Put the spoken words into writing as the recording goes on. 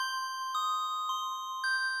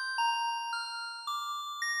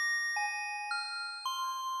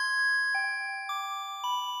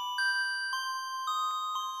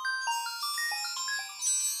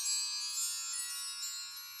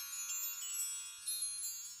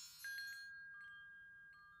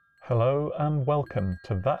Hello and welcome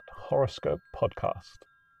to That Horoscope Podcast.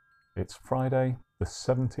 It's Friday, the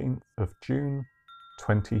 17th of June,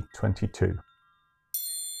 2022.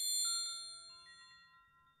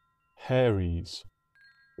 Aries,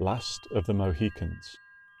 last of the Mohicans.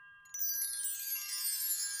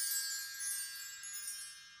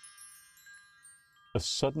 A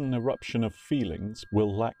sudden eruption of feelings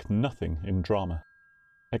will lack nothing in drama.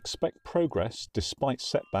 Expect progress despite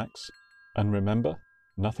setbacks, and remember,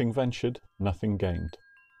 nothing ventured, nothing gained.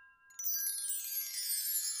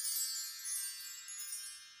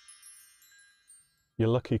 Your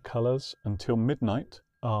lucky colours until midnight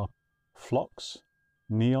are phlox,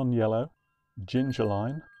 neon yellow,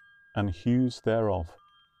 gingerline, and hues thereof.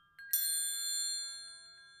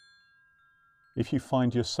 If you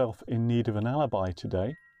find yourself in need of an alibi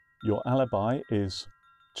today, your alibi is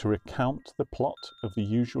to recount the plot of The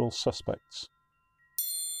Usual Suspects.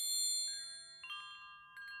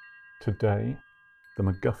 Today, the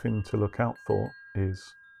MacGuffin to look out for is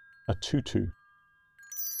a tutu.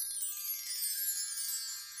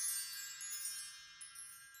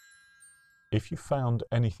 If you found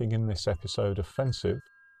anything in this episode offensive,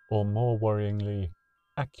 or more worryingly,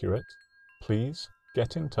 accurate, please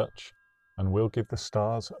get in touch and we'll give the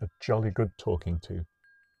stars a jolly good talking to.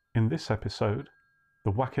 In this episode,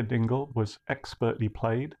 the Wackadingle was expertly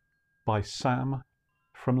played by Sam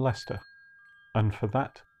from Leicester, and for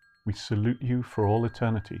that, we salute you for all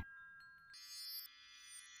eternity.